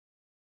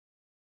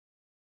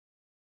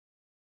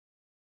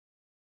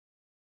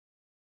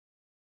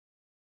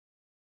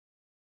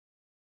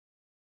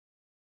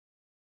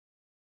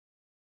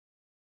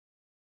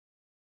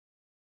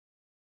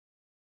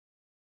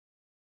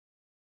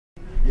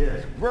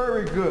Yes,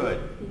 very good.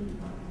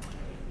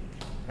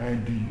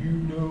 And do you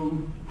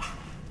know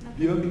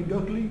the ugly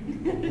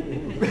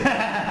duckling?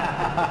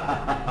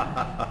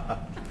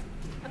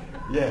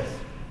 Yes.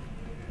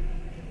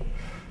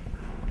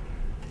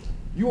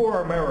 You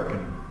are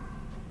American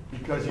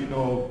because you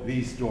know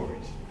these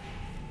stories.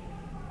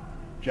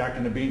 Jack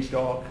and the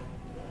Beanstalk,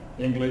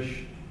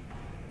 English.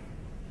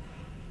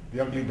 The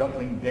Ugly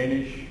Duckling,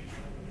 Danish.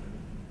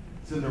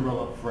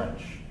 Cinderella,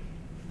 French.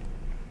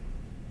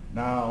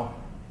 Now,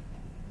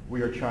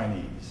 we are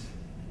Chinese,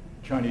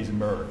 Chinese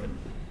American.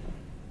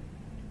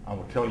 I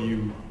will tell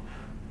you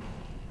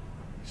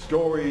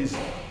stories,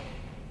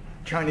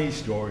 Chinese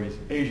stories,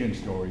 Asian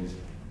stories.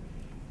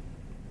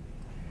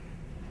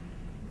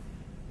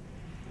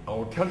 I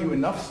will tell you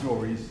enough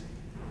stories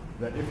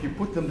that if you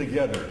put them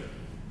together,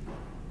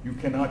 you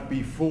cannot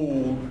be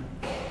fooled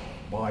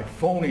by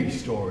phony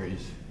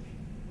stories.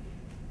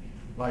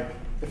 Like,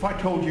 if I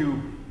told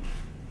you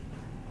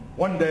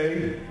one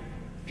day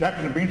Jack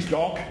and the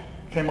Beanstalk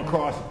came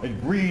across a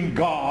green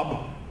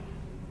gob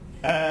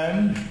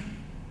and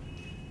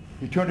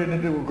he turned it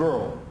into a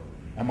girl.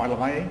 Am I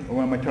lying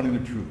or am I telling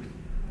the truth?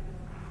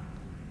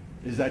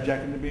 Is that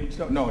Jack and the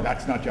Beanstalk? No,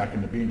 that's not Jack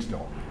and the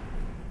Beanstalk.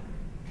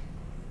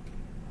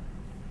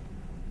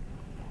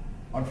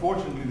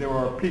 Unfortunately, there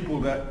are people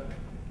that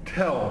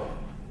tell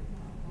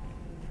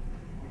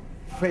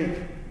fake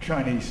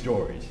Chinese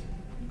stories.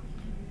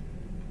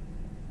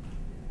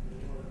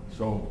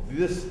 So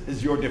this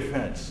is your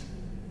defense.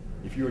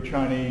 If you're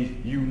Chinese,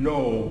 you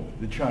know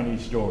the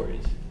Chinese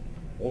stories.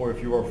 Or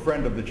if you're a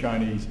friend of the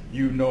Chinese,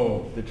 you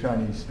know the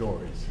Chinese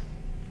stories.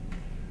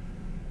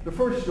 The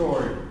first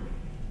story,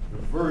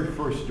 the very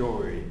first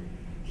story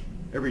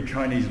every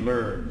Chinese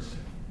learns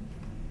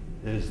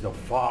is the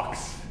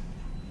fox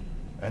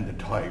and the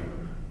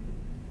tiger.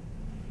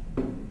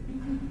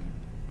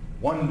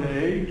 One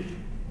day,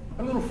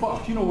 a little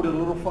fox, you know what a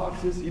little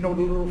fox is? You know what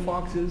a little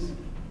fox is?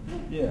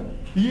 Yeah.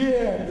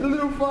 Yeah, the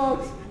little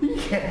fox.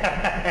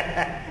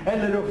 Yeah. That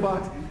little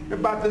fox,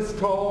 about this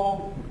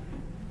tall,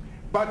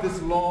 about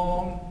this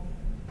long,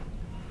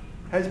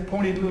 has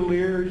pointed little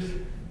ears.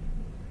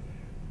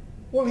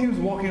 Well, he was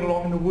walking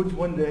along in the woods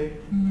one day,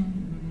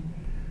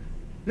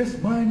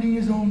 just minding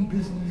his own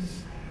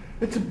business.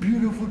 It's a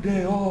beautiful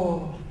day.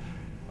 Oh,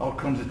 out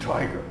comes a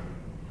tiger.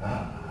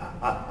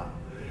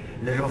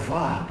 Little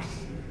fox,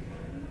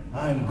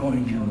 I'm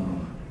going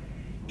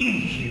to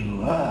eat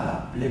you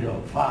up,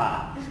 little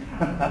fox.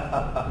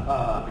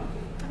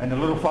 And the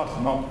little fox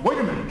said, "No, wait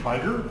a minute,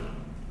 tiger.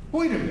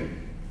 Wait a minute.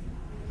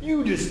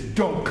 You just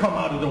don't come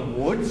out of the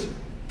woods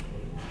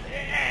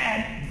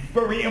and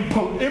very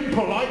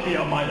impolitely,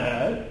 I might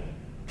add,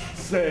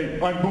 say,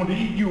 I'm going to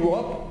eat you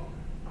up."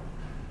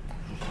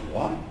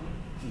 What?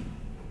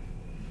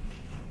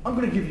 I'm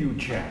going to give you a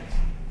chance.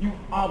 You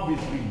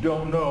obviously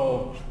don't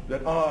know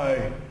that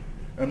I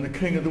am the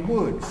king of the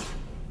woods,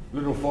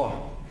 little fox.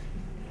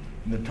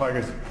 And the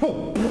tiger says,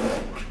 "Oh,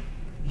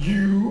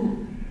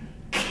 you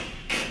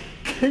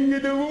king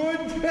of the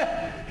woods?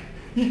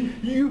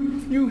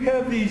 You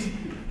have these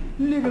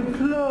little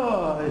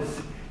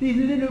claws, these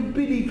little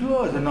bitty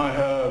claws, and I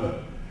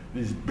have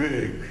these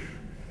big,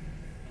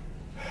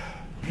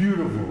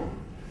 beautiful,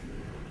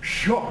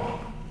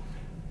 sharp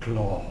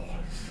claws.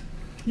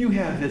 You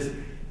have this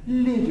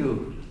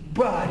little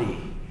body,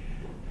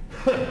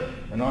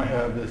 and I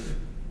have this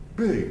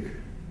big,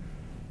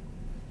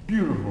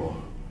 beautiful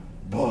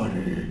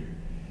body.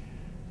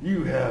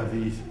 You have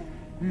these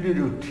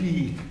little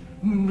teeth,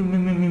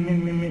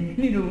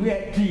 little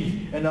rat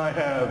teeth, and I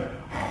have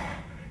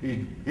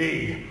a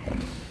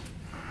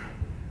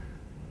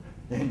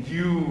and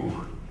you.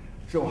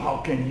 So how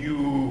can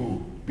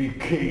you be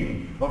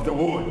king of the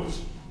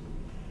woods?"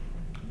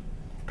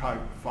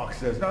 Fox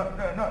says, "No,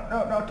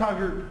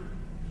 Tiger.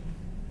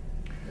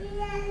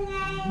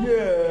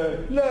 Yeah,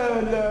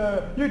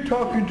 la, you're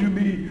talking to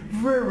me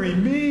very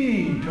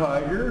mean,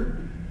 Tiger.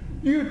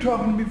 You're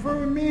talking to me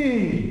very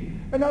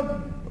mean.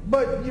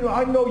 But you know,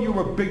 I know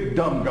you're a big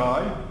dumb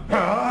guy.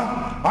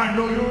 Huh? I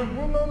know you're.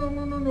 Well,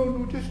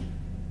 no. Just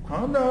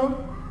calm down.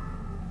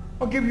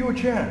 I'll give you a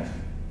chance.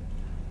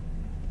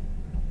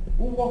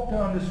 We'll walk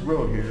down this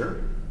road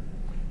here,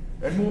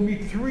 and we'll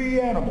meet 3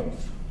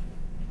 animals.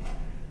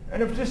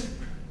 And if just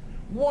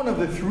one of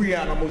the 3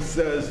 animals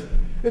says,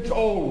 it's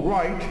all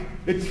right,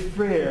 it's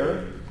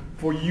fair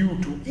for you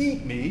to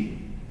eat me,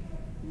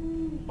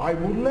 I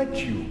will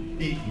let you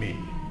eat me."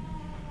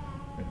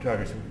 And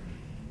Tiger said,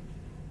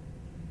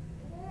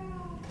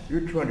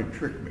 "You're trying to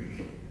trick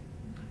me.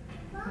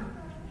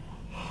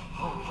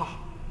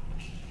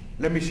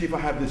 Let me see if I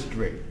have this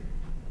straight.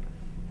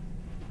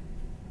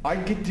 I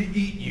get to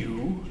eat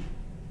you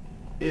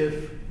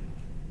if,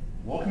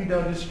 walking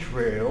down this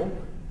trail,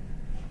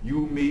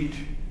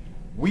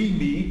 we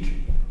meet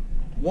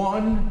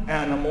one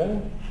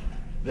animal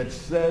that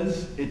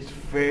says it's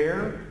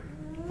fair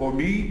for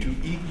me to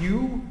eat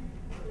you?"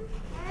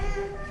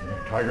 And the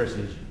tiger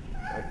says,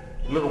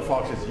 little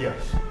fox says,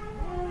 "Yes."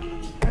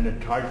 And the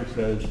tiger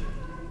says,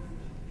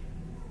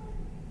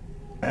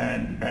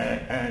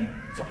 and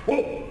So,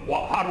 oh,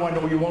 well, how do I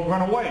know you won't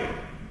run away?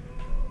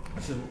 I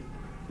said,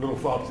 little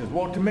fox says,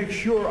 well, to make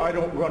sure I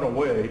don't run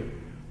away,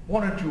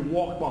 why don't you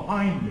walk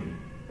behind me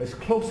as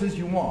close as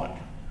you want?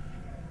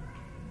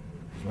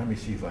 So let me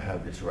see if I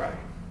have this right.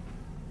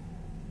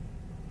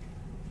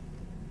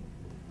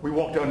 We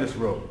walk down this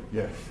road,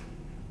 yes.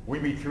 We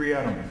meet 3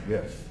 animals,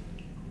 yes.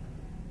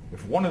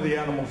 If one of the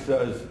animals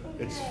says,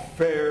 it's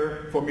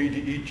fair for me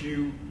to eat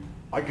you,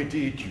 I get to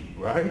eat you,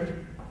 right?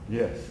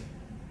 Yes.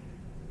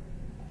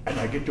 And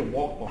I get to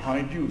walk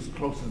behind you as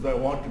close as I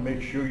want to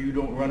make sure you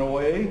don't run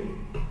away?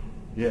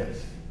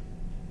 Yes.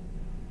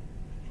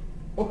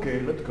 Okay,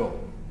 let's go.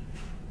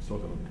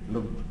 So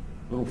the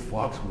little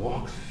fox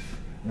walks,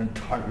 and then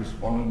tiger's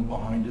following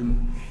behind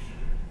him.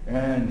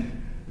 And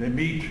they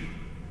meet.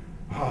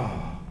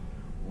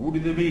 Who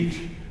did they meet?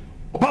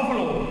 A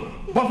buffalo!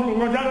 Buffalo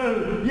runs out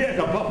of, yes,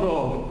 a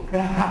buffalo.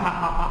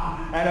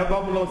 And a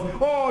buffalo says,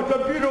 oh, it's a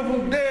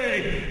beautiful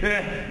day.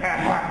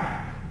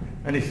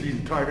 And he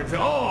sees the tiger and says,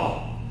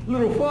 oh,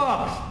 little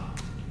fox.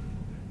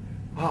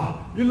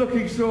 You're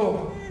looking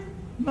so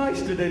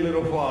nice today,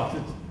 little fox.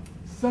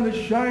 The sun is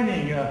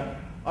shining.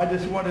 I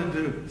just wanted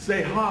to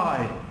say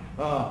hi.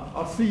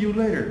 I'll see you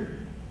later.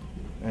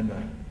 And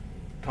the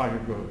tiger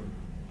goes,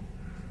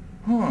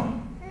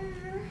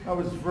 that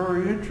was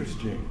very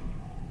interesting.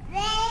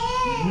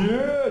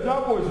 Yes,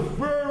 that was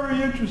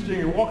very interesting.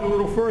 You walk a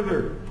little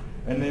further,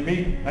 and they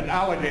meet an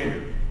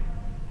alligator.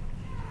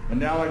 And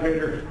the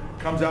alligator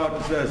comes out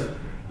and says,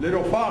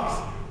 little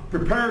fox,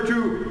 prepare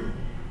to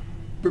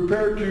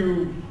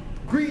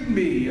greet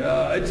me.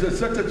 It's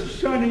such a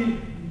sunny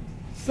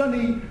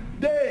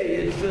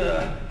day. It's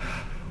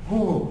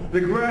the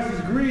grass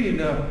is green.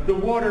 The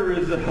water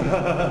is.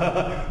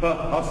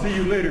 I'll see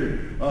you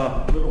later,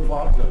 little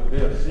fox.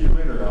 Yeah, see you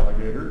later,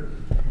 alligator.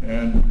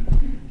 And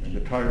the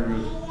tiger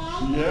goes,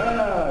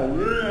 yeah.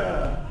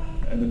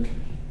 And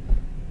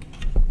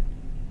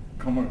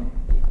come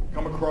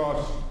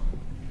across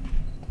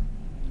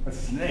a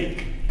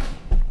snake.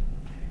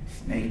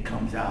 Snake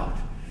comes out,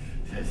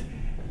 says,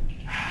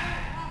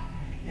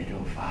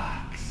 little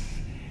fox,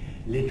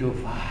 little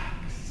fox,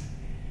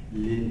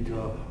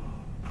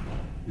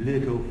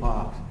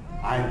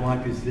 I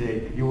want to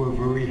say you were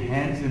very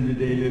handsome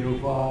today, little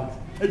fox.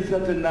 It's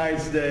such a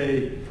nice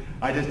day.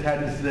 I just had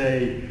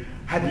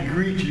to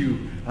greet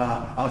you.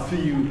 I'll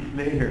see you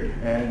later.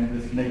 And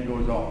the snake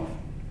goes off.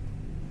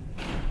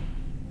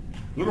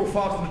 Little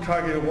fox and the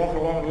tiger walk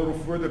along a little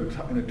further,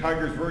 and the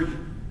tiger is very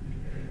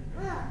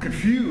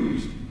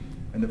confused.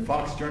 And the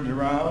fox turns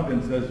around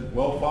and says,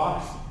 well,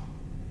 fox,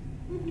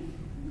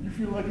 you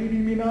feel like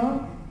eating me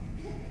now?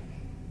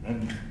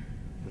 And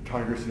the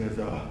tiger says,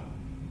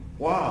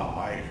 wow,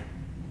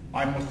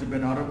 I must have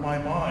been out of my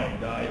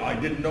mind. I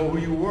didn't know who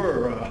you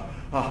were.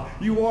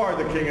 You are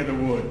the king of the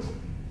woods.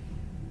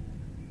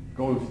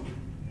 Goes,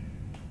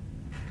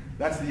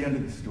 that's the end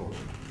of the story.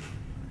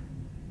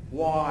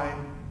 Why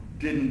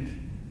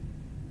didn't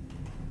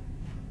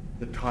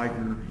the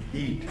tiger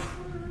eat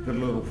the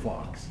little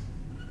fox?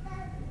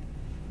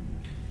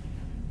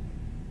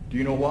 Do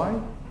you know why?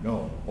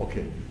 No?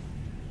 Okay.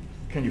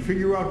 Can you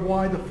figure out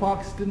why the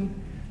fox didn't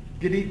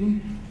get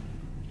eaten?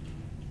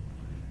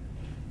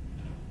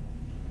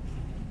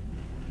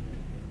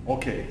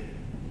 Okay.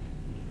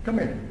 Come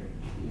here.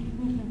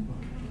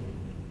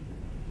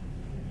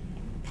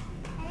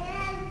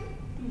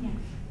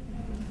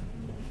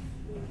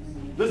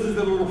 This is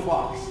the little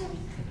fox.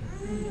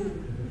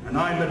 And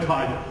I'm the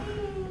tiger.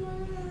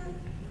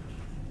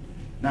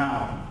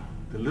 Now,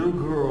 the little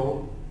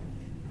girl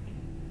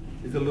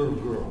is a little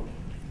girl.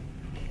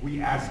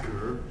 We ask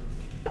her,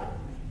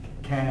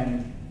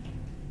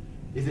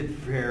 is it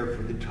fair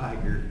for the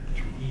tiger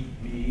to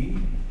eat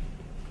me?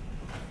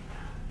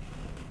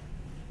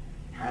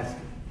 Ask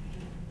her.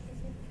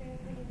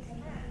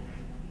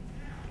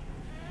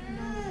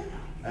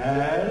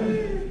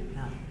 And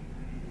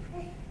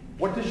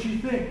what does she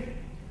think?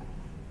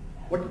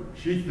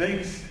 She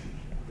thinks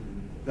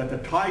that the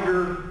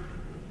tiger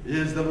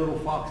is the little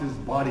fox's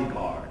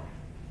bodyguard.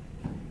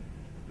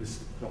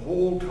 The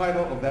whole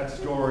title of that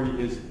story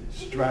is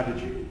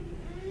Strategy.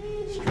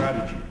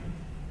 Strategy.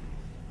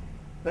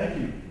 Thank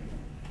you.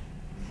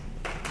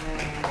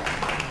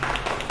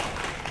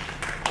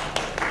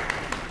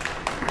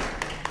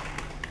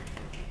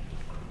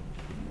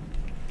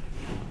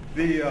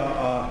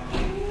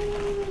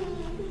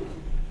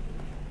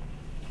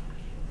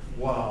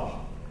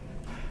 Wow.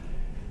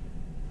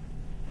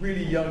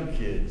 Really young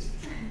kids.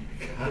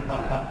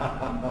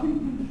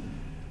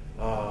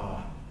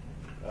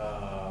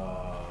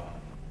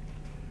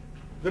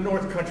 The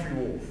North Country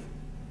Wolf.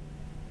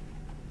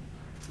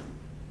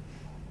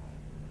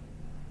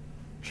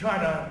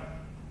 China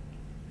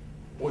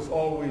was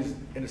always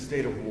in a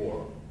state of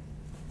war.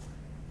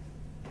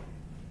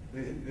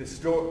 These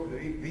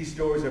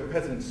stories are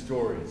peasant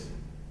stories.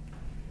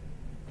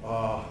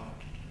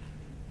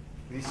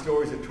 These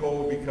stories are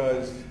told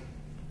because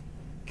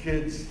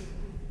kids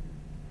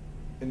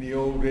in the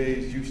old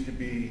days used to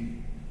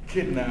be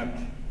kidnapped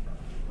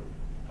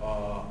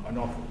and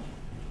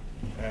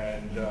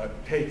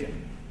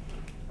taken.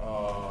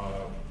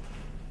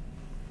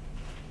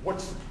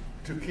 what's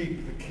to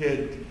keep the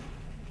kid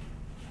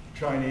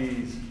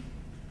Chinese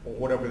or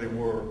whatever they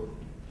were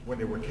when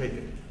they were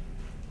taken.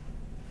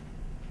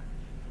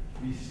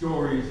 These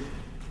stories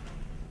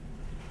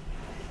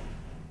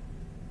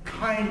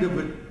kind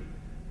of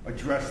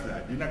address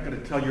that. You're not going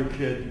to tell your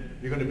kid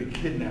you're going to be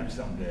kidnapped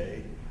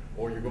someday,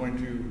 or you're going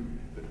to,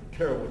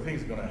 terrible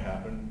things are going to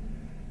happen,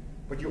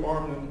 but you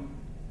arm them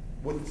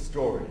with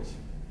stories.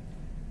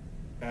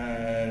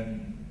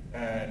 And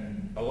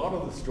a lot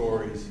of the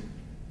stories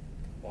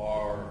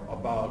are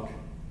about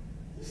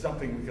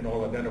something we can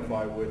all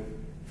identify with,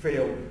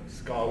 failed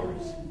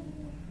scholars,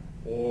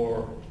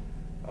 or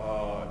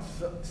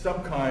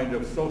some kind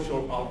of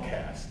social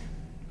outcast.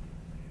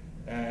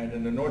 And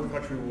in the North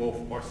Country Wolf,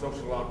 our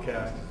social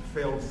outcast is a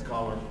failed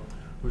scholar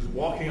who's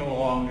walking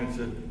along and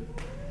said,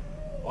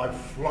 I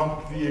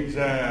flunked the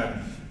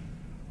exams.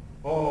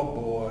 Oh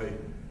boy,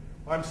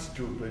 I'm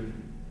stupid.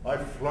 I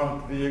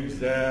flunked the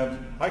exams.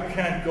 I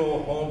can't go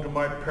home to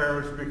my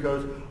parents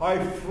because I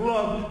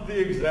flunked the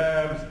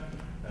exams.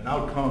 And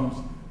out comes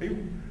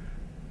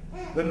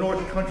the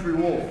North Country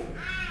Wolf.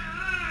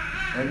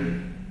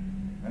 And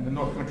the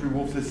North Country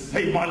Wolf says,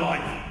 save my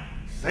life,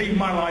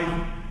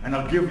 and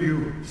I'll give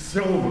you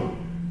silver.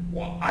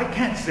 Well, I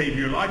can't save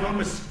your life. I'm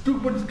a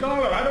stupid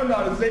scholar. I don't know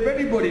how to save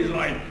anybody's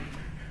life.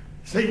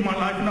 Save my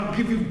life and I'll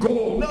give you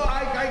gold. No,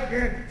 I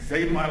can't.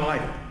 Save my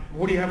life.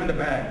 What do you have in the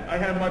bag? I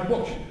have my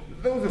books.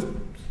 Those are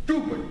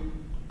stupid.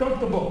 Dump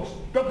the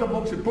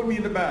books and put me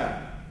in the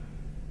bag.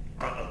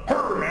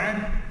 Hurry,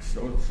 man.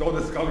 So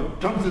the scholar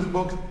dumps his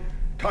books.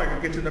 Tiger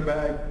gets in the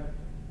bag.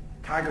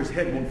 Tiger's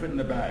head won't fit in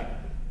the bag.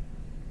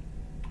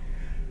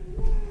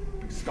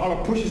 The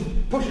scholar pushes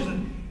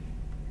and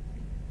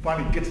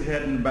finally gets his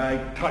head in the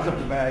bag, ties up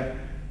the bag.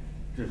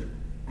 Just,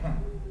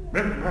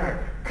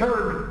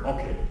 carry.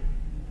 Okay.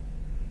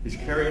 He's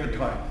carrying the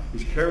tie.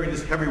 He's carrying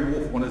this heavy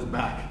wolf on his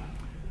back.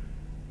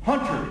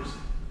 Hunters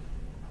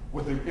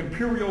with the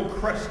imperial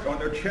crest on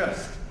their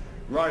chest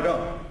ride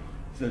up.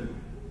 Said,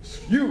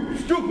 you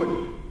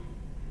stupid!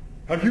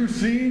 Have you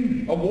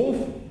seen a wolf?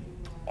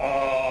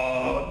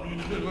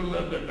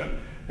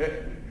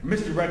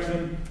 Mr.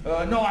 Wrexham,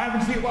 no, I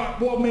haven't seen.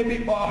 Well,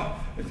 maybe.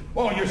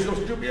 Oh, you're so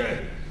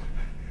stupid.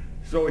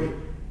 So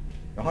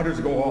the hunters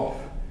go off.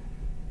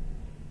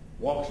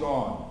 Walks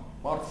on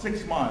about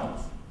 6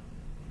 miles.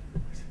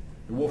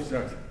 The wolf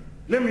says,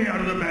 let me out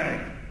of the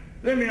bag.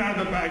 Let me out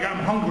of the bag.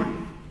 I'm hungry.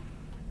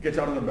 Gets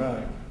out of the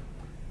bag.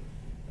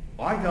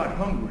 I got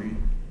hungry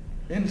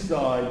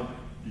inside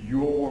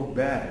your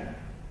bag.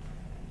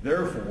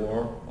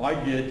 Therefore, I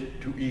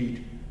get to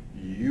eat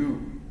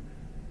you.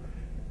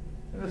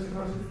 And this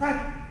goes,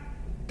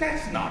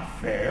 that's not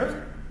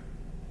fair.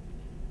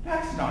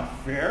 That's not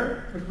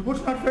fair.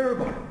 What's not fair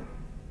about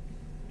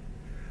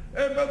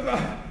it?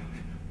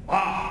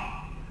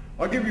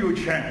 I'll give you a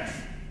chance.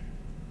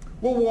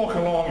 We'll walk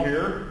along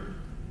here,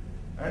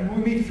 and we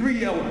meet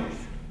 3 elders.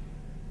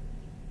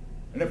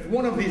 And if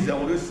one of these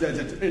elders says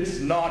it's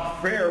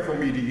not fair for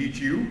me to eat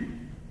you,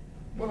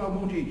 well, I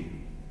won't eat you.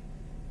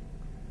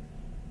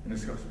 And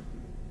this goes,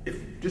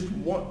 if just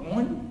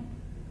one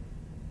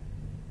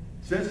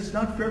says it's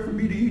not fair for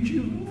me to eat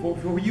you,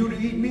 for you to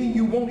eat me,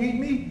 you won't eat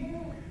me?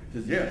 He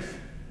says, yes.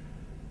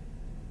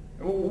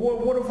 Well,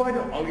 what if I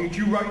don't? I'll eat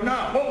you right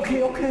now.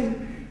 Okay.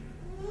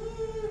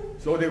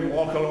 So they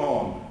walk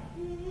along.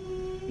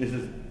 He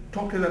says,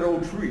 talk to that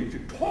old tree. He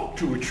said, talk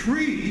to a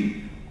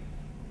tree?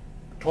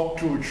 Talk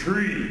to a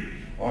tree.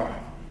 All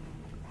right.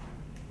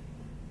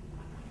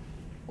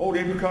 Old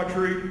apricot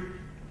tree,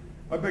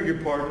 I beg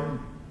your pardon,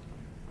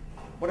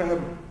 but I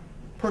have a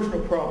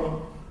personal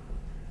problem.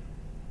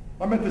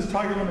 I met this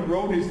tiger on the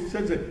road. He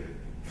says that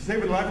to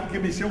save his life, he'd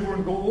give me silver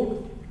and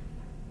gold,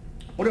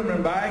 put him in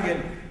a bag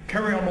and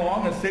carry him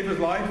along and save his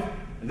life.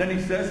 And then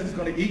he says he's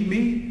going to eat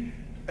me.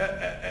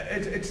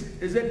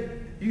 Do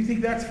you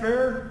think that's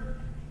fair?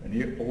 And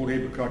the old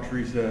apricot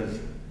tree says,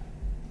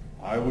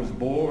 I was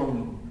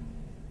born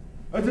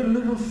as a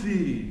little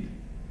seed,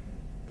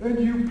 and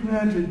you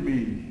planted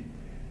me,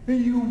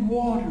 and you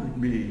watered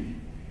me,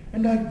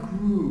 and I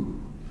grew.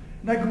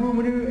 And I grew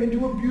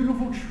into a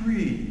beautiful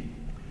tree.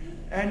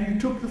 And you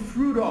took the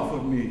fruit off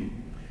of me.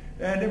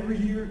 And every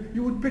year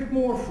you would pick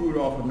more fruit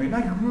off of me. And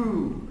I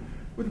grew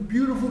with a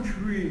beautiful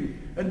tree.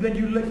 And then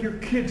you let your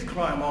kids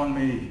climb on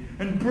me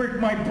and break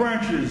my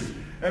branches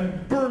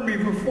and burn me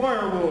for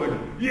firewood.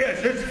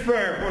 Yes, it's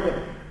fair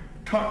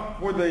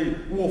for the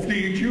wolf to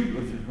eat you.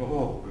 I said,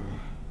 oh, God.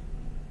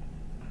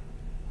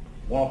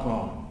 Walk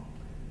on.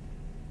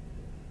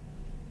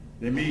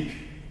 They meet.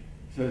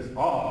 Says,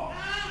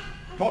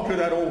 talk to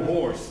that old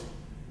horse.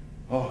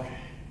 Okay.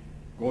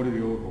 Go to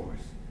the old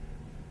horse.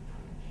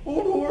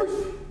 Old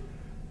horse?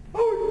 I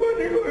was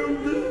minding my own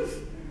business.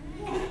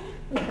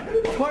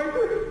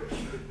 Tiger,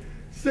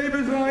 save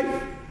his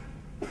life.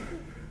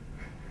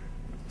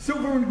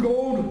 Silver and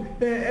gold,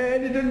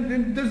 and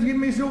it doesn't give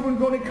me silver and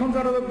gold. It comes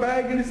out of the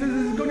bag and it says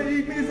it's going to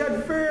eat me. Is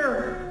that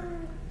fair?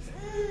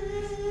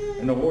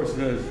 And the horse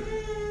says,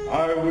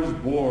 I was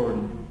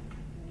born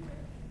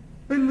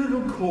a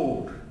little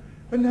cold,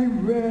 And I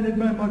ran at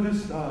my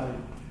mother's side,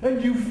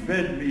 and you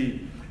fed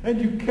me,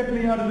 and you kept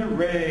me out of the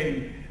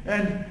rain,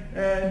 and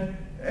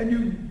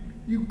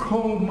you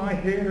combed my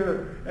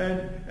hair,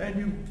 and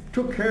you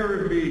took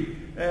care of me,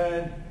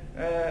 and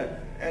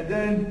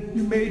then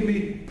you made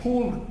me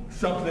pull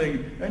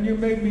something, and you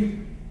made me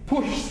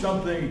push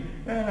something,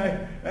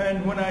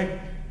 and when I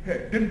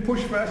didn't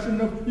push fast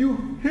enough,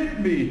 you hit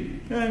me,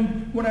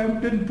 and when I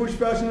didn't push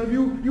fast enough,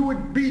 you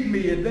would beat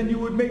me, and then you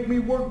would make me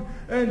work,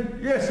 and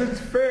yes, it's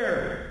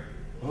fair.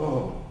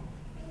 Oh,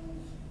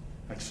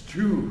 that's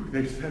true.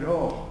 They said,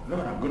 oh,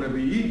 Lord, I'm going to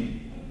be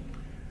eaten.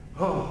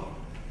 Oh,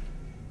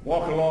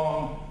 walk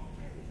along,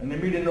 and they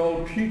meet an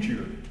old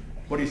teacher,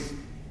 but he's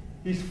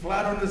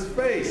flat on his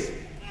face.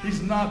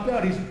 He's knocked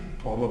out. He's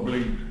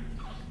probably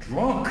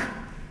drunk.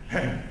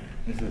 And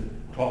he says,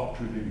 talk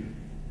to the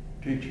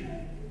teacher.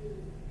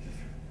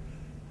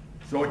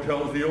 So he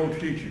tells the old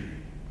teacher,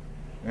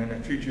 and the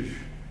teacher's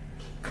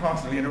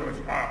constantly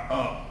interrupts.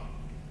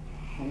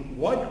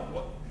 What?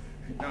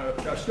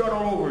 Now start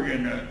all over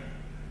again.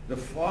 The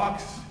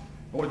fox,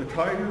 or the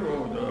tiger,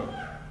 or the...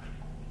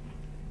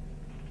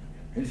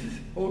 And he says,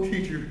 oh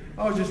teacher,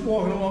 I was just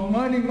walking along,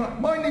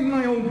 minding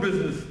my own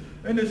business,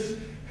 and this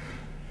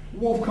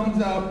wolf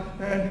comes out,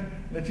 and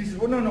the teacher says,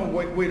 well, no,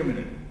 wait a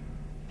minute.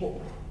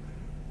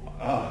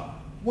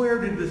 Where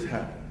did this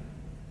happen?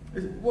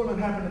 Well, it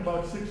happened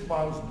about 6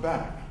 miles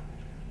back.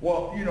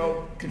 Well, you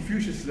know,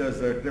 Confucius says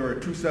that there are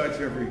two sides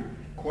to every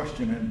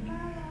question,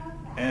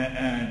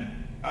 and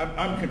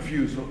I'm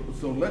confused,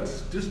 so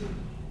let's just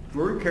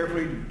very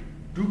carefully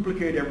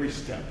duplicate every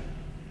step.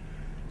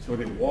 So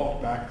they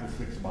walk back to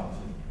 6 miles,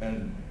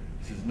 and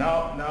he says,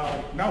 now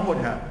what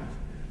happens?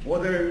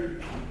 Well,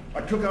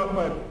 I took out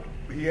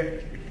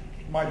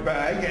my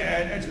bag,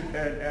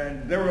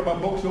 and there were my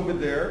books over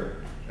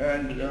there,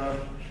 and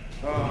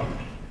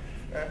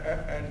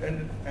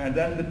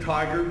then the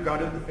tiger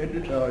got in,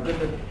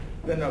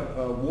 then the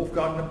wolf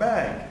got in the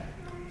bag.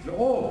 So,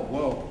 oh,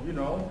 well, you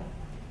know,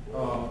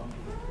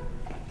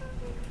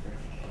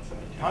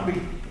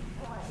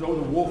 so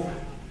the wolf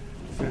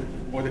said,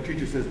 or the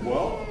teacher says,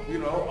 well, you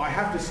know, I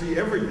have to see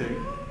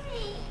everything.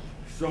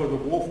 So the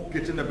wolf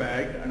gets in the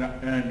bag, and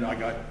I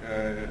got,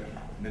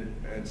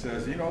 and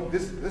says, you know,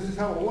 this is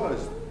how it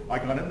was. I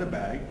got in the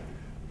bag.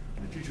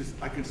 And the teacher says,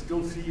 I can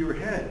still see your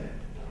head.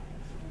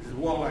 He says,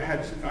 well, I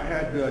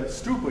had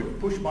stupid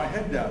push my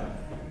head down.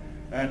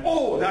 And,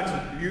 oh, that's,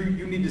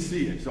 you need to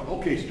see it. So,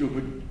 okay,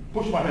 stupid,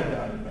 push my head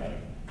down in the bag.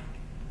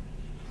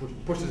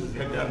 Pushes his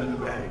head down in the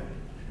bag.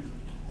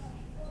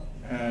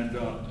 And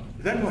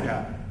then what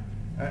happened?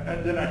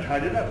 And then I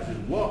tied it up. I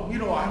said, well, you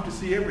know, I have to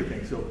see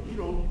everything. So, you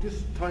know,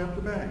 just tie up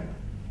the bag.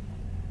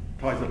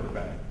 Ties up the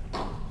bag.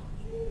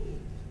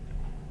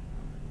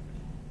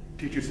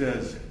 Teacher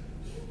says,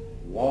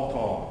 walk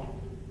on.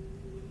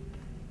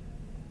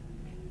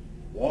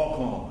 Walk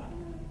on.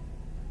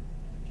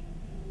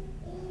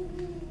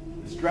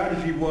 The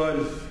strategy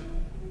was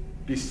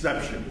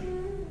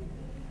deception.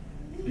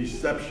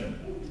 Deception.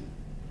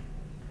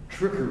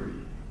 Trickery.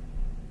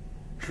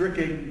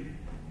 Tricking.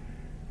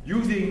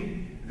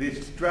 Using the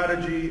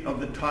strategy of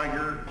the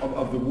tiger,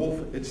 of the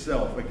wolf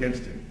itself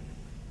against him.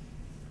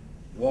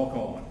 Walk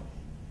on.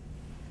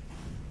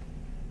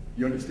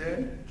 You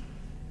understand?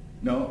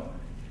 No?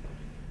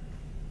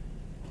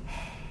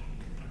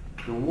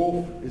 The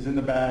wolf is in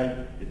the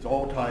bag. It's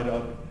all tied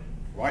up,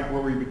 right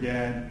where we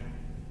began.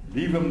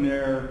 Leave him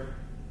there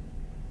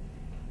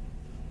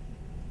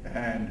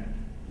and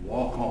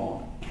walk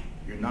on.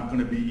 You're not going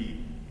to be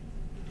eaten.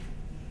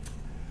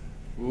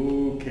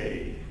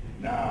 Okay,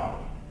 now,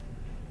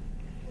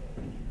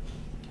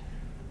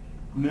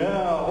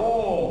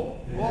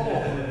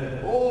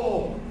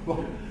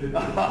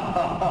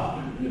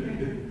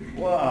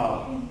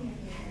 wow.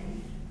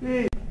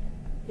 Hey.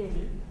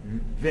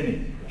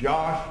 Vinny.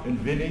 Josh and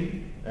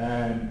Vinny.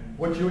 And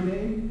what's your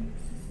name?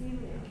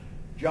 Cecilia.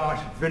 Josh,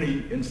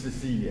 Vinny, and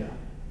Cecilia.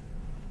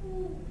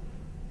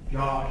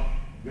 Josh,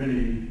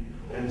 Vinny,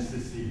 and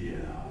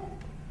Cecilia.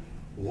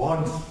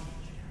 Once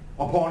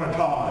upon a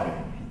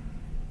time,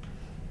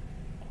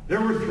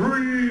 there were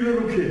 3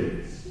 little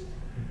kids.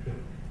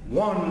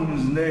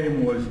 One's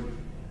name was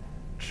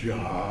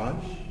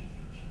Josh.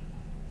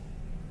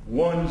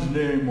 One's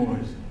name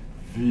was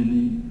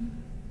Vinny.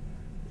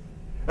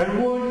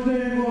 And one's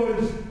name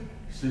was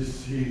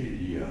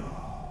Cecilia.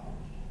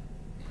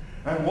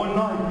 And one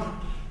night,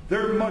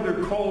 their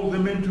mother called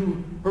them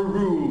into her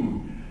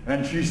room,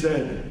 and she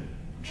said,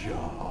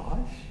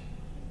 Josh,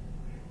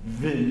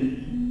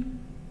 Vinny,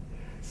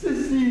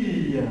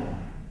 Cecilia,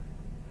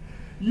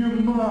 your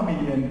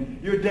mommy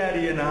and your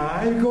daddy and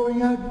I are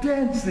going out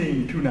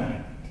dancing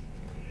tonight.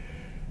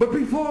 But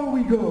before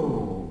we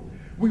go,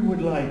 we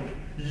would like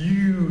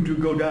you to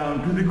go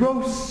down to the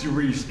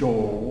grocery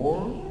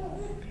store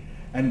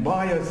and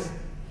buy us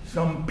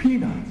some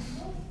peanuts.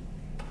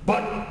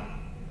 But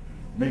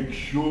make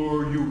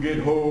sure you get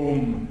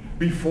home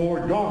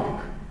before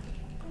dark,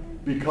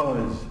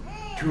 because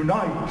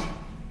tonight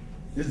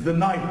is the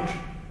night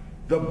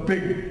the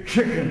big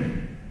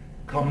chicken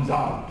comes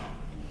out.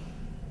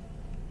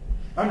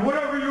 And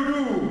whatever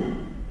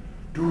you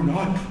do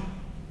not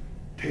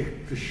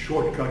take the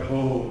shortcut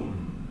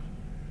home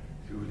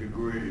through the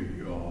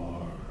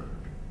graveyard,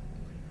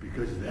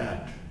 because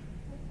that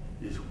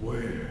is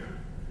where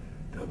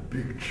the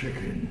big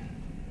chicken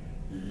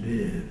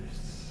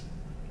lives.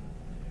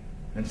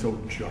 And so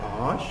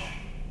Josh,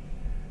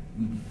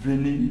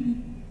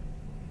 Vinny,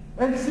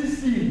 and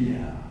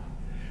Cecilia,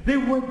 they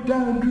went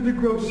down to the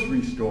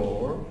grocery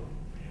store.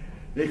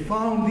 They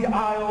found the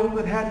aisle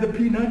that had the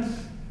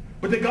peanuts,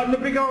 but they got in a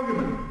big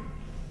argument.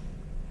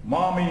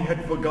 Mommy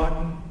had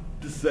forgotten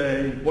to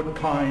say what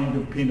kind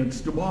of peanuts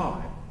to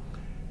buy.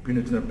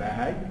 Peanuts in a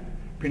bag,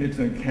 peanuts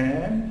in a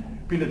can,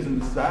 peanuts in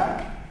a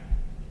sack,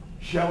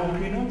 shelled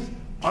peanuts,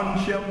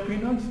 unshelled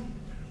peanuts,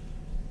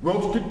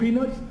 roasted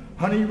peanuts,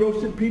 honey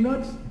roasted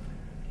peanuts,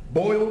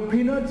 boiled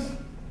peanuts.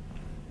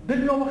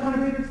 Didn't know what kind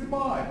of peanuts to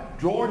buy.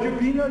 Georgia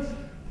peanuts,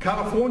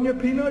 California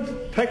peanuts,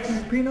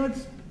 Texas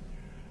peanuts.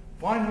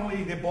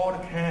 Finally, they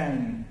bought a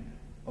can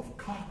of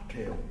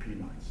cocktail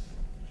peanuts.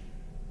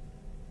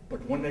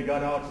 But when they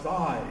got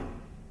outside,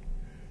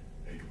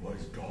 it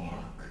was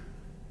dark.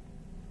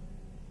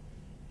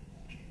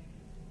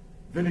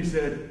 Vinny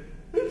said,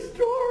 "It's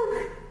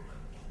dark."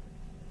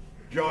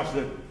 Josh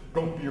said,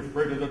 "Don't be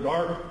afraid of the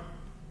dark."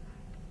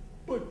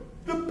 "But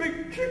the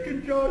big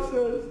chicken," Josh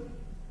says.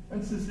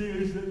 And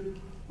Cecilia said,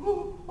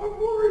 "Oh, I'm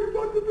worried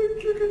about the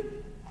big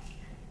chicken."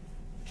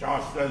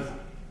 Josh says,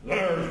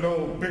 "There's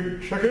no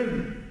big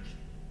chicken.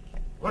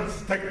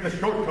 Let's take the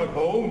shortcut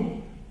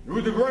home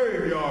through the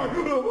graveyard."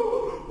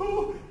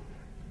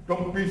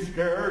 "Don't be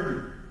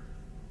scared.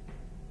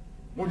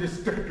 We'll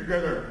just stick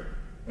together."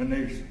 And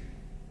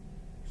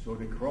so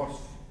they cross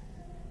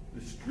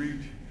the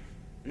street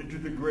into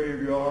the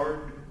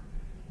graveyard,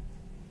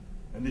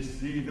 and they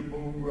see the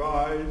moon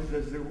rise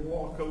as they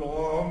walk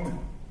along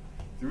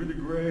through the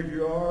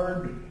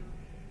graveyard,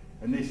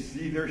 and they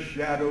see their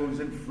shadows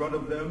in front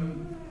of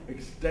them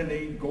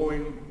extending,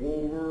 going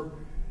over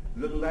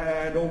the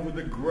land, over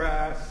the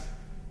grass,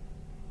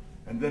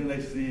 and then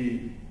they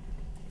see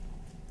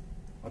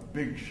a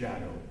big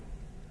shadow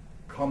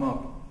come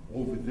up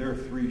over their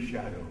three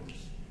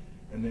shadows,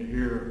 and they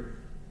hear,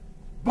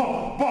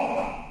 "Bawk,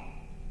 bawk!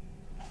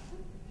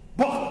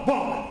 Bawk,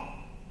 bawk!"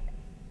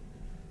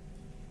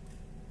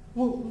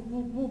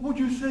 What'd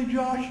you say,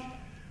 Josh?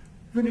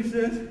 Vinny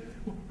says,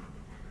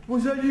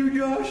 "Was that you,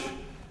 Josh?"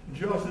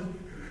 Josh said,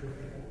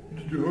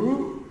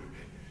 "No.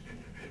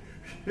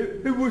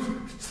 It was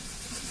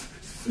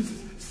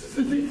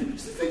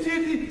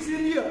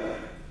Cecilia.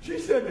 She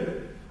said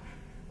it."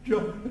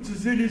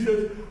 Cecilia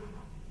says,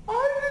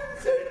 "I didn't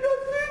say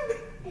nothing."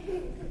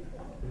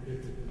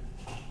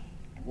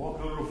 Walk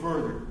a little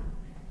further.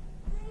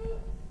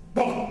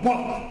 "Bawk,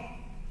 bawk!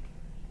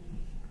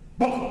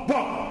 Bawk,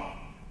 bawk!"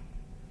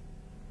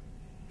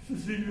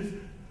 Cecilia says,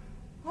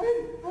 I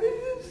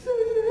didn't say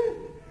that.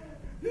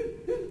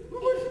 It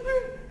must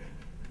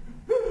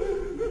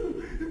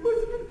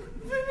have been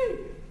Vinny."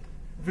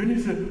 Vinny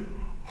said,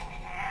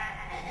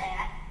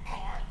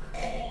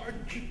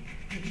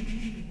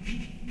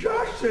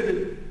 "Josh said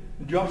it."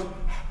 And Josh,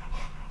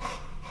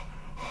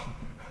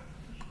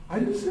 "I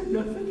didn't say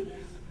nothing.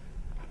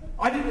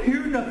 I didn't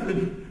hear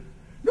nothing.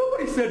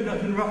 Nobody said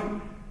nothing,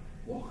 right?"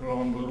 Walk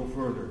along a little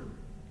further.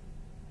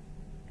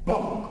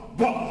 "Bawk,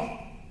 bawk!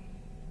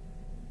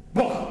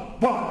 Bawk,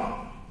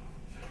 bawk!"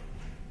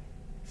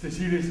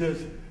 Cecilia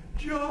says,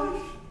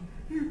 "Josh,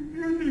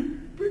 you're the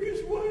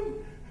biggest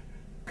one.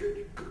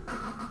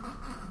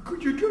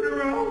 Could you turn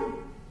around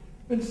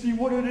and see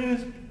what it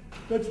is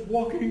that's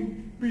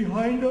walking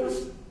behind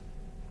us?"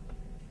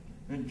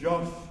 And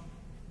Josh,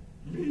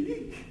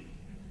 "Me?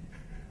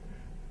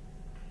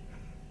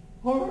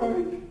 All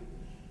right."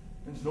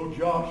 And so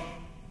Josh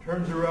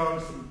turns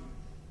around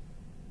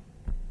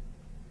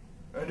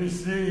and he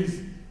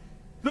sees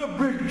the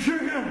big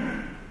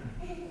chicken.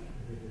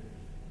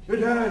 It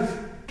has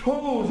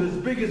toes as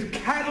big as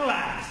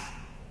Cadillacs.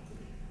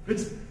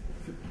 Its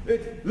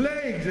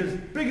legs as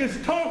big as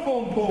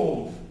telephone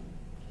poles.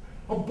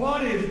 A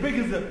body as big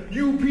as a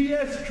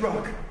UPS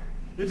truck.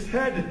 Its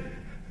head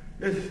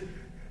is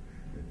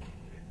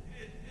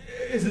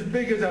as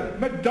big as a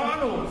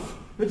McDonald's.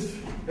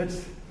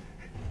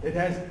 It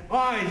has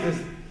eyes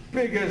as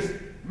big as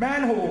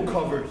manhole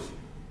covers.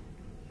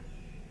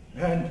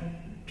 And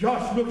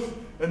Josh looks,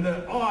 and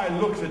the eye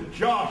looks at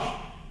Josh.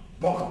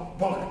 Buck,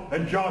 buck,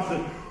 and Josh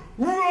says,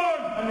 "Run!"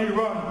 And they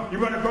run. You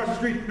run across the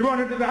street, you run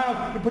into the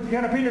house, you put the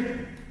can of peanuts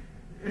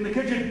in the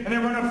kitchen, and they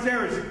run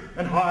upstairs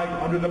and hide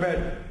under the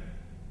bed.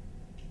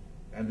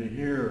 And they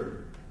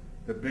hear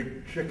the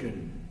big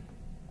chicken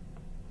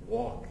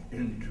walk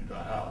into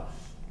the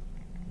house.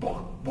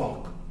 Buck,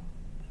 buck.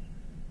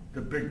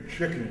 The big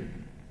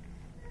chicken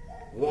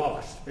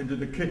walks into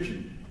the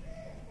kitchen.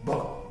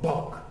 Buck,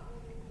 buck.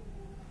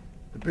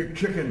 The big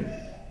chicken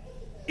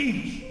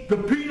eats the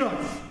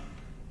peanuts.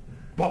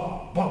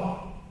 Buck,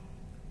 buck.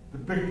 The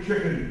big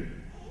chicken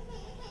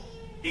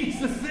eats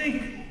the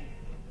sink.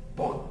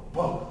 Buck,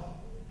 buck.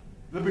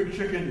 The big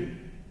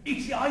chicken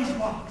eats the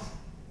icebox.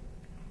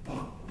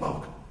 Buck,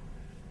 buck.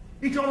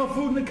 He Eats all the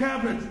food in the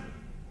cabinets.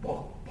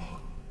 Buck,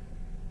 buck.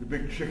 The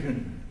big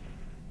chicken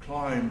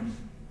climbs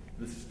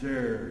the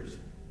stairs.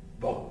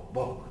 Buck,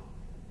 buck.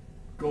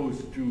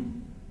 Goes to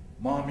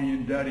Mommy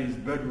and Daddy's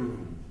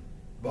bedroom.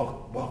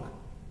 Buck, buck.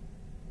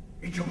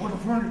 Eats up all the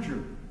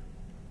furniture.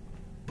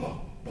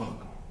 Buck,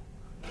 buck.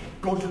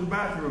 Goes to the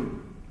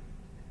bathroom.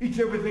 Eats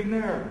everything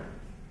there.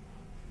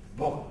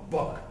 Buck,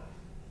 buck.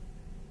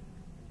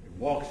 It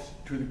walks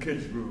to the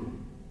kids'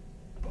 room.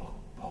 Buck,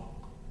 buck.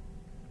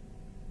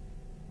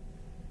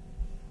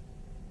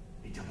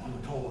 Eats up all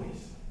the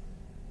toys.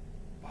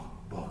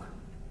 Buck, buck.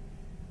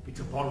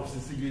 Eats up all of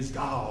Cecilia's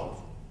dolls.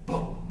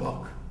 Buck,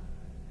 buck.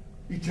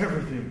 Eats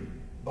everything.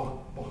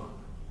 Buck, buck.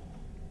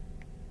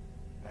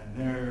 And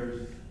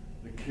there's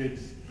the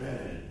kids'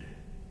 bed.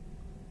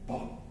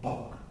 Buck,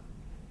 buck.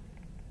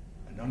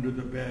 And under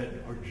the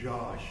bed are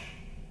Josh,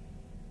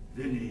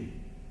 Vinny,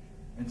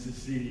 and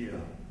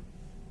Cecilia.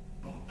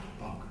 Buck,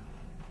 buck.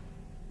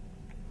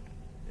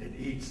 It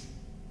eats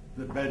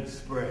the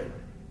bedspread.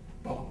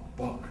 Buck,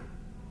 buck.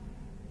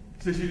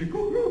 Cecilia,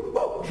 go,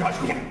 go, Josh,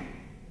 go.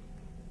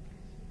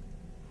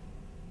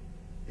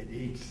 It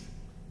eats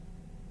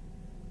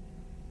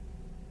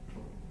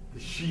the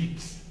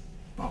sheets.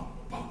 Buck,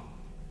 buck.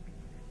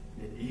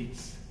 It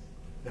eats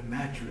the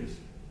mattress.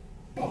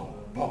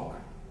 Buck, buck.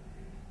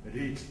 It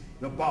eats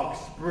the box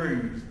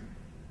springs.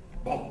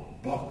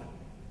 Buck, buck.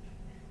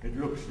 It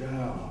looks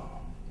down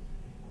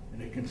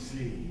and it can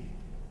see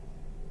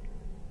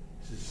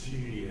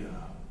Cecilia.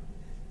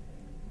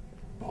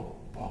 Buck,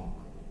 buck.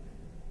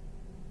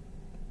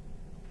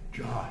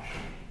 Josh.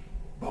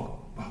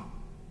 Buck, buck.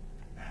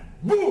 And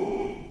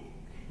boom!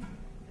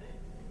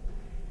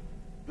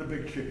 The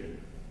big chicken.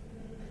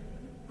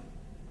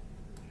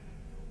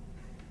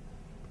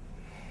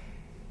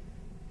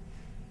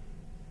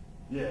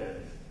 Yes.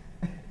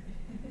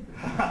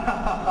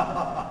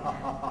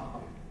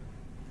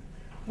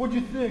 What'd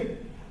you think?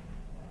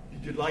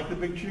 Did you like the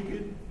big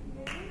chicken?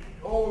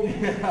 Oh,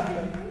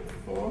 yeah.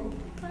 Oh.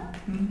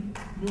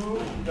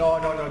 No,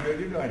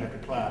 you don't have to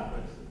clap.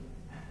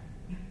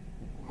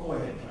 Go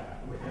ahead,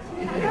 clap.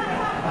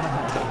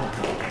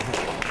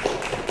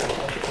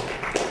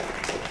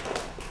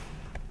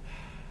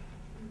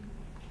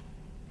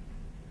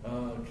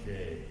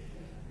 Okay.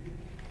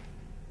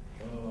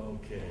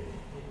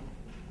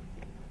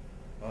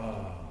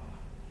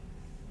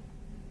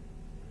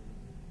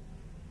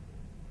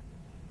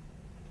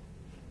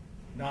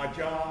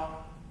 Naja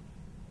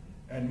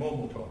and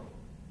Momotaro.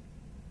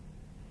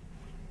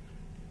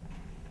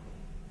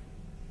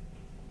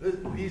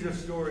 These are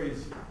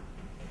stories,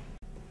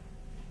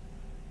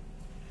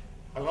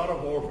 a lot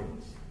of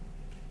orphans,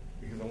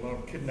 because a lot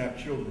of kidnapped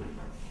children,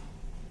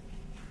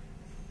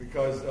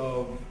 because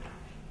of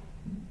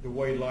the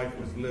way life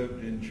was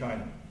lived in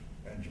China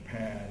and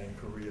Japan and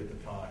Korea at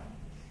the time.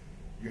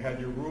 You had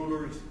your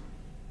rulers,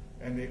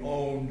 and they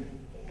owned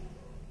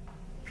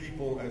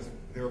people as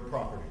their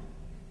property.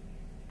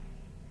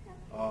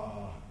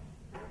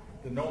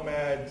 The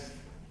nomads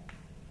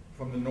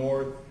from the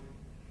north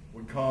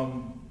would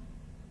come,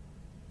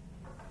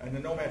 and the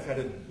nomads had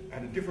a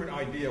different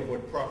idea of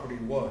what property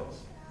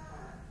was.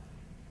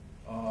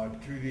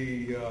 To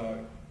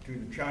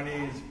the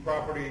Chinese,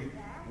 property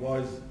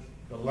was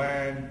the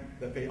land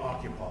that they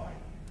occupied.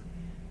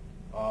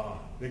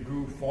 They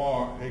grew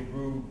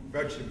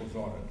vegetables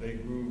on it, they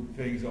grew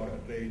things on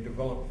it, they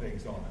developed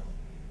things on it.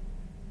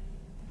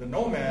 The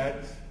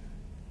nomads,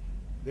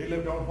 they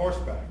lived on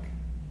horseback.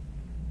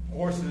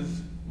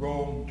 Horses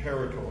roam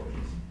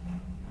territories.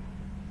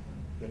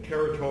 The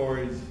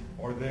territories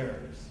are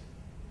theirs.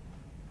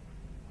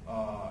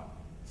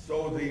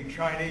 So the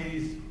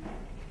Chinese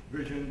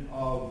vision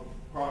of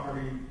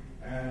property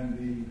and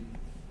the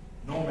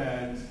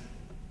nomads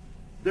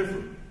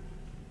differed.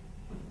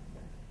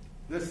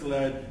 This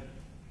led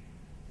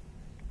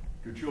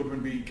to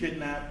children being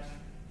kidnapped,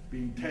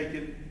 being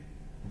taken,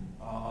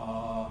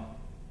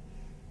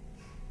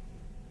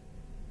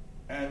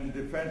 and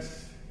the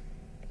defense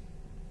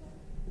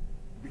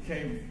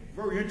became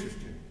very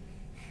interesting.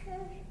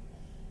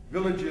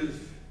 Villages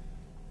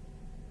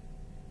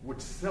would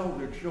sell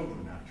their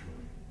children,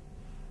 actually,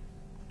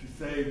 to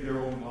save their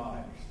own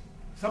lives.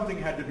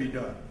 Something had to be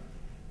done.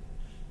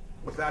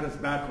 With that as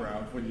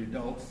background for the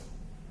adults,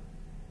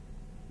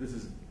 this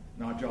is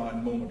Naja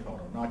and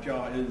Momotaro.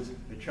 Naja is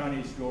the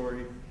Chinese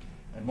story,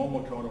 and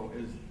Momotaro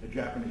is the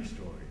Japanese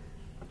story.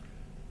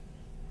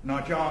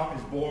 Naja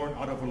is born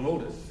out of a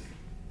lotus,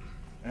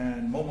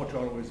 and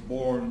Momotaro is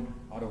born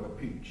out of a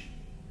peach.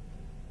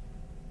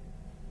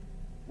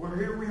 Well,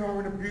 here we are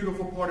in a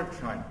beautiful part of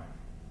China.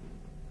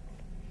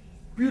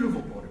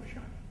 Beautiful part of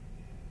China.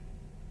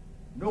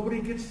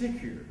 Nobody gets sick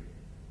here.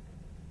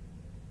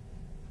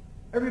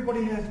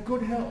 Everybody has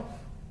good health.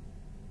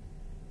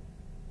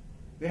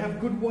 They have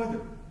good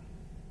weather.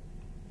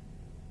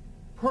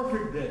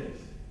 Perfect days.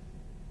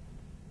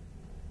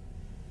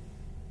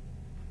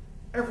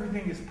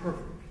 Everything is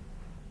perfect.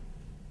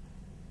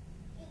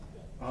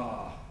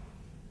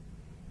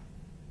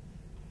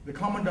 The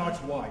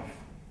commandant's wife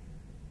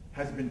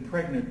has been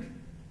pregnant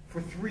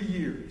for 3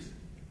 years.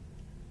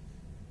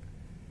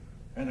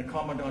 and the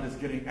commandant is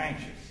getting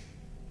anxious.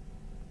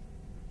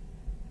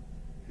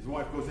 His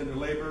wife goes into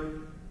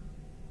labor.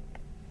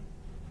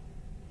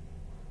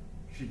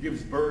 She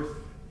gives birth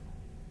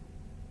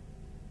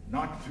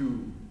not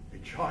to a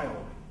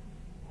child,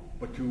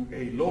 but to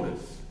a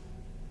lotus.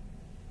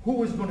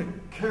 Who is going to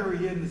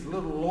carry in this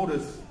little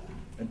lotus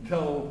and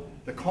tell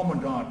the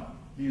commandant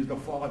he is the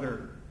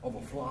father of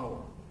a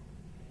flower?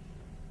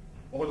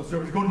 All the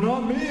servants go,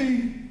 not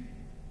me.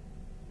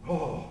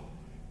 Oh,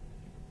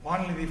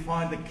 finally they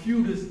find the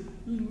cutest,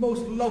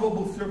 most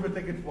lovable servant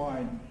they can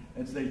find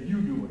and say,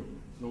 you do it.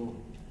 So,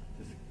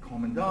 this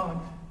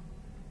commandant,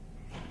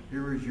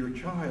 here is your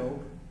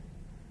child.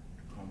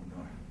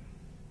 Commandant.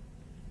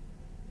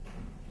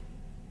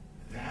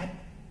 That?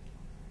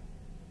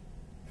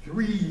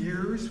 3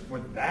 years for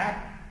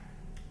that?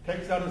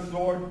 Takes out a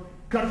sword,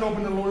 cuts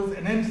open the lotus,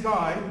 and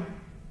inside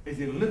is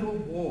a little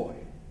boy.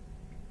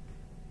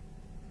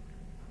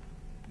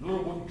 The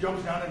little boy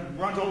jumps down and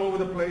runs all over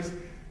the place.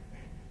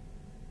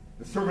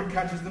 The servant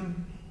catches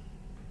them,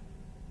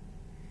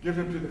 gives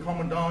him to the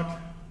commandant,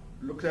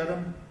 looks at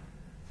him,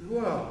 says,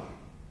 well,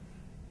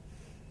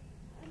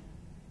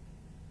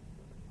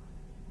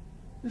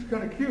 this is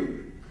kind of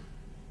cute.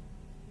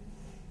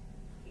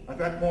 At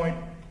that point,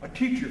 a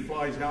teacher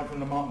flies down from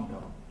the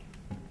mountaintop.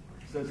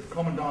 Says,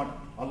 Commandant,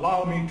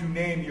 allow me to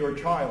name your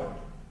child,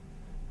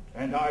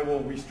 and I will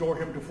restore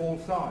him to full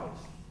size.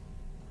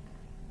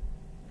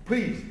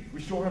 Please,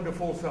 restore him to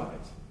full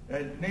size,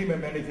 and name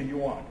him anything you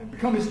want, and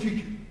become his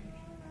teacher.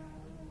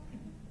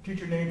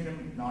 Teacher names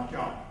him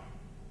Najah.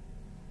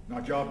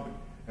 Najah,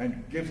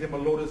 and gives him a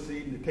lotus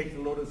seed, and he takes the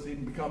lotus seed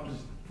and becomes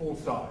full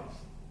size.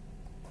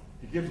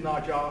 He gives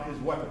Najah his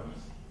weapons.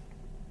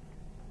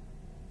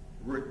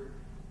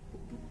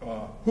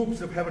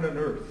 Hoops of heaven and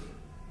earth.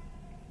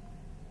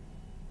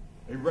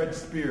 A red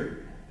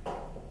spear.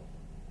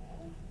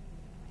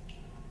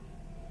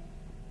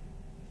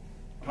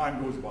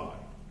 Time goes by.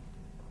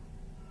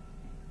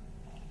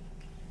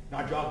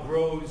 Najah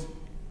grows,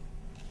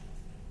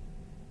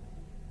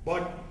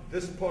 but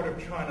this part of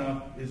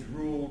China is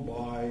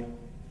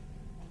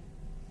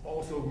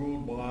also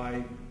ruled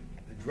by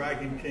the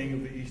Dragon King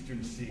of the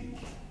Eastern Sea.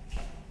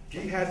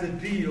 He has a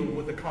deal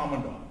with the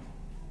commandant.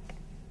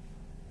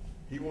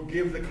 He will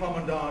give the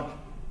commandant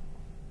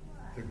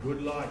the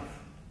good life.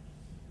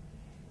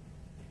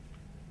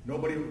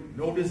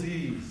 No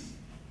disease,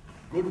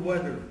 good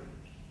weather,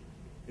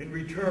 in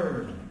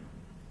return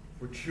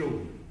for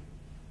children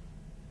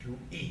to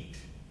eat.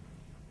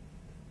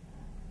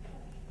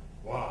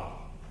 Wow.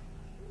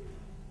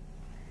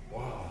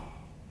 Wow.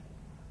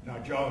 Now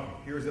John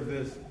hears of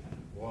this.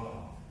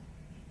 Wow.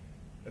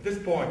 At this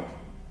point,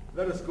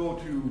 let us go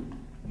to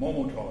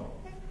Momotaro.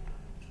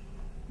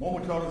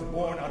 Momotaro is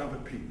born out of a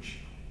peach.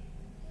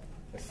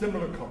 A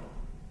similar couple.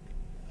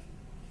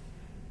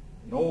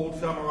 An old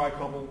samurai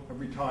couple have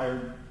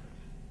retired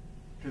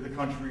to the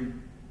country.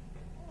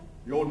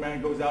 The old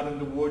man goes out in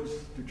the woods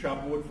to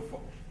chop wood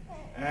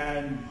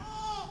and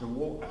the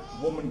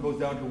woman goes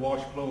down to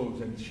wash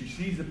clothes, and she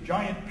sees a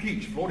giant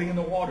peach floating in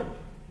the water.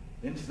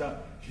 Inside,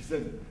 she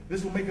says,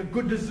 this will make a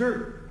good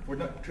dessert for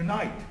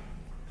tonight.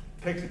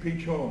 Takes the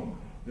peach home.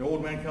 The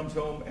old man comes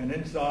home, and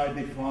inside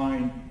they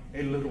find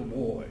a little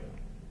boy.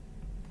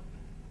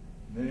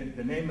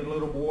 The name of the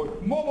little boy,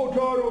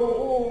 Momotaro!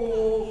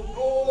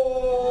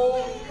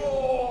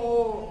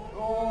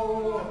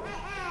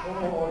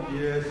 Oh,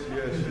 yes.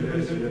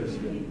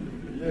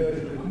 Yes,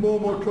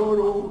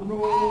 Momotaro, no,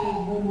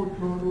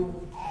 Momotaro.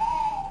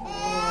 Oh,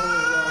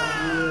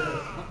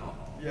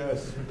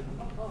 yes.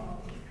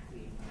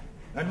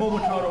 And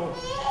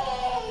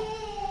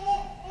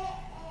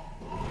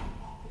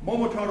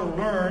Momotaro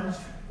learns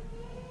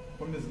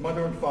from his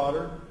mother and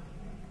father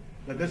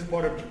that this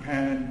part of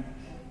Japan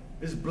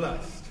is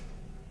blessed.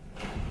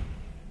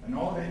 And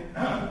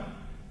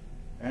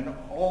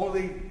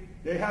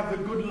they have the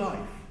good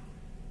life,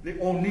 the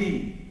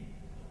oni.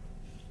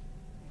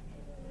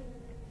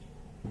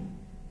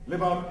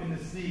 Live out in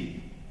the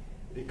sea.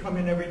 They come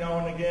in every now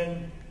and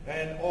again,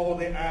 and all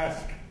they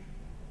ask,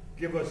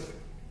 give us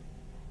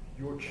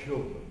your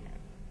children,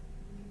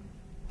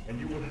 and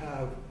you will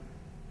have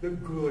the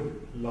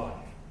good life.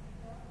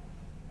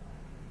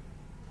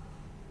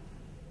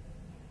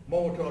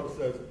 Momotaro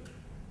says,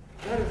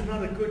 that is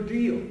not a good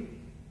deal.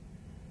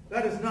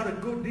 That is not a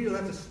good deal.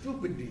 That's a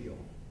stupid deal.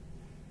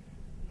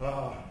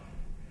 No,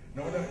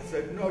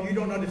 you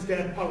don't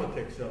understand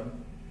politics,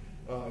 son.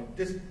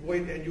 Just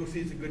wait and you'll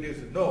see it's a good deal. He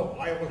said, no,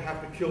 I will have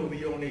to kill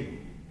the Oni.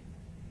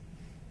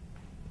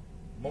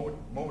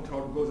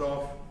 Momotaro goes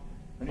off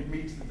and he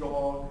meets the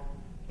dog,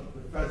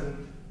 the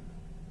pheasant,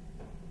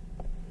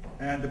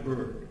 and the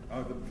bird.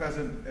 The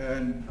pheasant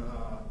and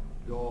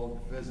dog,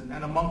 pheasant,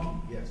 and a monkey,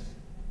 yes.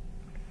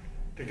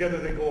 Together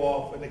they go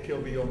off and they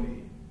kill the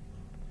Oni.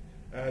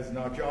 As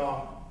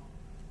Najah,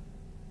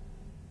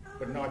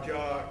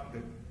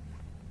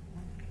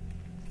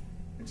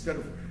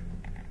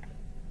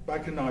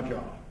 back to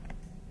Najah.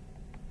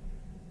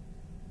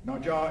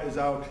 Najah is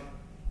out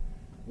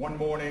one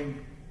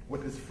morning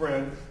with his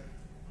friends,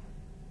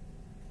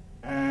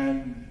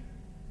 and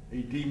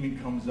a demon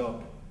comes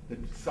up, the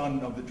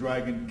son of the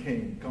Dragon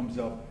King comes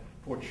up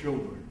for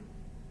children,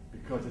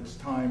 because it's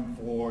time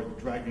for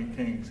the Dragon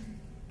Kings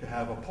to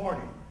have a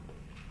party.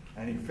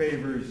 And he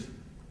favors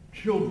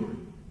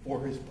children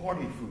for his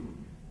party food.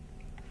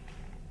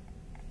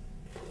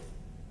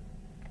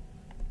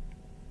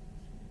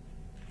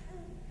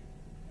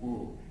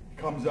 Ooh. He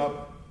comes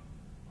up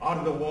out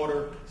of the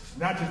water,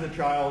 snatches the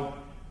child,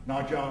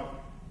 Naja,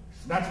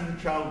 snatches the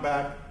child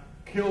back,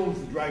 kills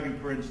the Dragon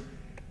Prince,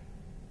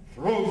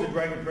 throws the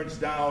Dragon Prince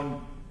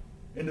down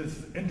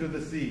into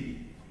the sea.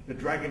 The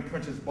Dragon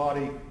Prince's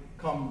body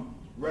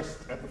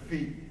rests at the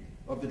feet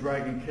of the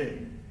Dragon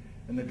King.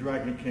 And the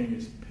Dragon King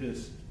is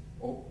pissed.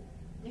 Oh.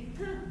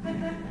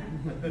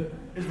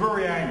 He's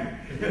very angry.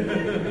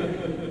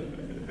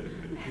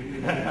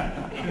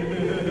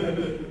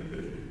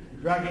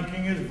 Dragon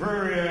King is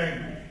very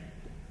angry.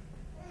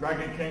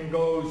 Dragon King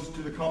goes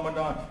to the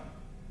commandant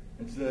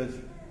and says,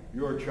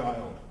 "Your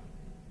child.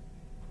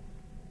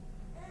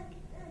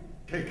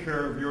 Take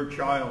care of your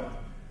child.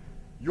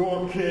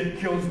 Your kid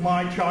kills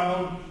my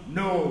child?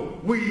 No,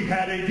 we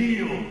had a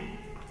deal.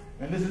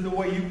 And this is the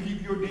way you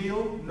keep your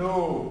deal?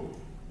 No,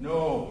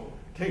 no.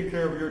 Take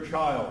care of your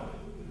child."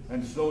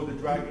 And so the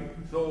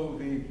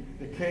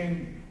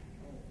king,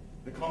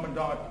 the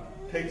commandant,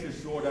 takes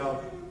his sword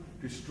out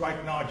to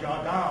strike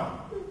Naja down.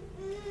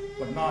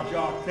 But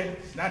Naja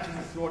snatches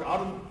the sword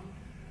out of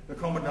the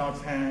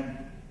commandant's hand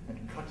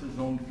and cuts his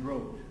own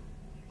throat.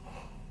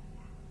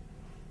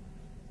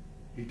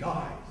 He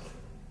dies.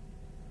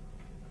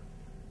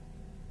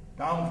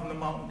 Down from the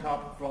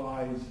mountaintop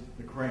flies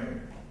the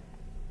crane.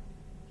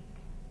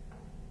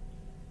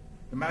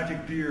 The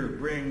magic deer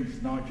brings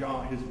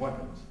Naja his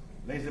weapons,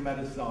 lays them at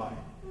his side.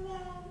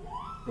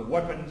 The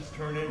weapons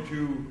turn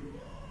into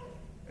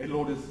a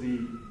lotus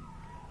seed.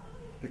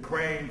 The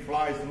crane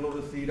flies the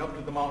lotus seed up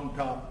to the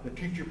mountaintop. The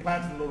teacher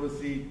plants the lotus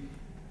seed,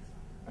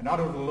 and out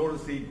of the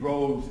lotus seed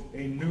grows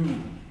a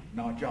new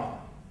Naja.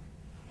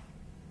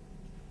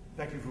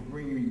 Thank you for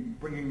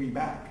bringing me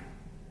back.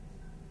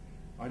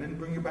 I didn't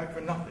bring you back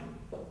for nothing.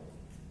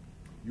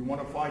 You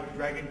want to fight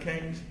Dragon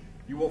Kings?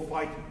 You will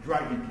fight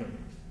Dragon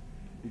Kings.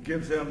 He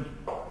gives them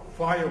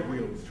fire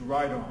wheels to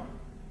ride on.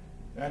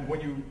 And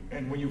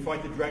when you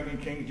fight the Dragon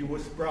Kings, you will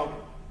sprout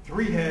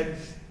 3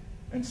 heads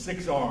and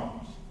 6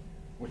 arms.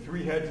 With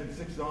 3 heads and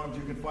 6 arms,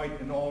 you can fight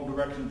in all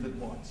directions at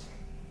once.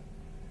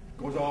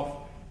 Goes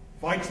off,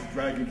 fights the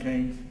Dragon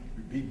Kings.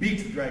 He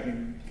beats the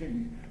Dragon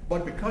King.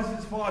 But because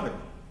his father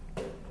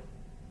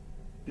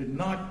did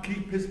not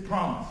keep his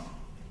promise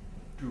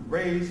to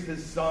raise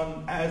his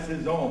son as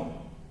his own,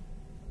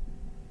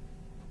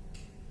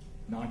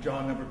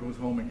 Naja never goes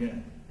home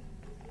again.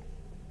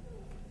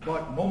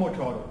 But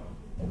Momotaro,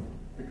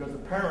 because the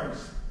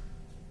parents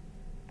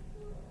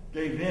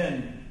gave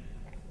in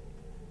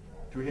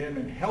to him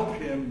and helped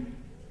him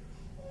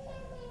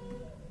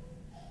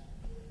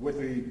with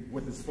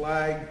his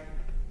flag,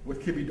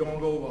 with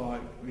Kibidongo,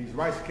 these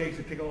rice cakes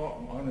to take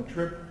on a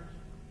trip,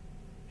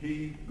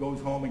 he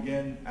goes home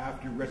again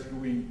after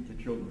rescuing the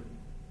children.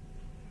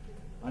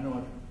 I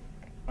know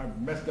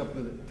I've messed up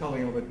the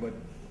telling of it, but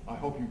I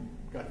hope you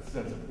got the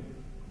sense of it.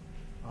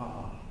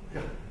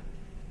 Yeah.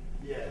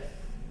 Yes.